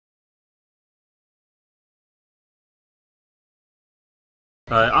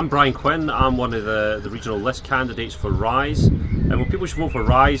I'm Bryan Quinn. I'm one of the regional list candidates for Rise. And well, people should vote for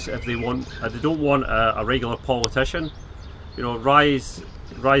Rise if they don't want a regular politician. You know, Rise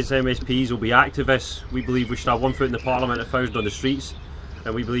MSPs will be activists. We believe we should have one foot in the Parliament, a thousand on the streets.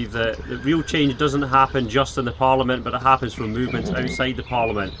 And we believe that the real change doesn't happen just in the Parliament, but it happens from movements outside the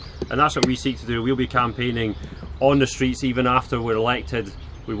Parliament. And that's what we seek to do. We'll be campaigning on the streets even after we're elected.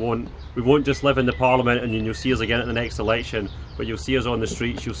 We won't just live in the Parliament and then you'll see us again at the next election, but you'll see us on the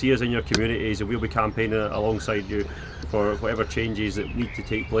streets, you'll see us in your communities, and we'll be campaigning alongside you for whatever changes that need to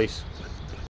take place.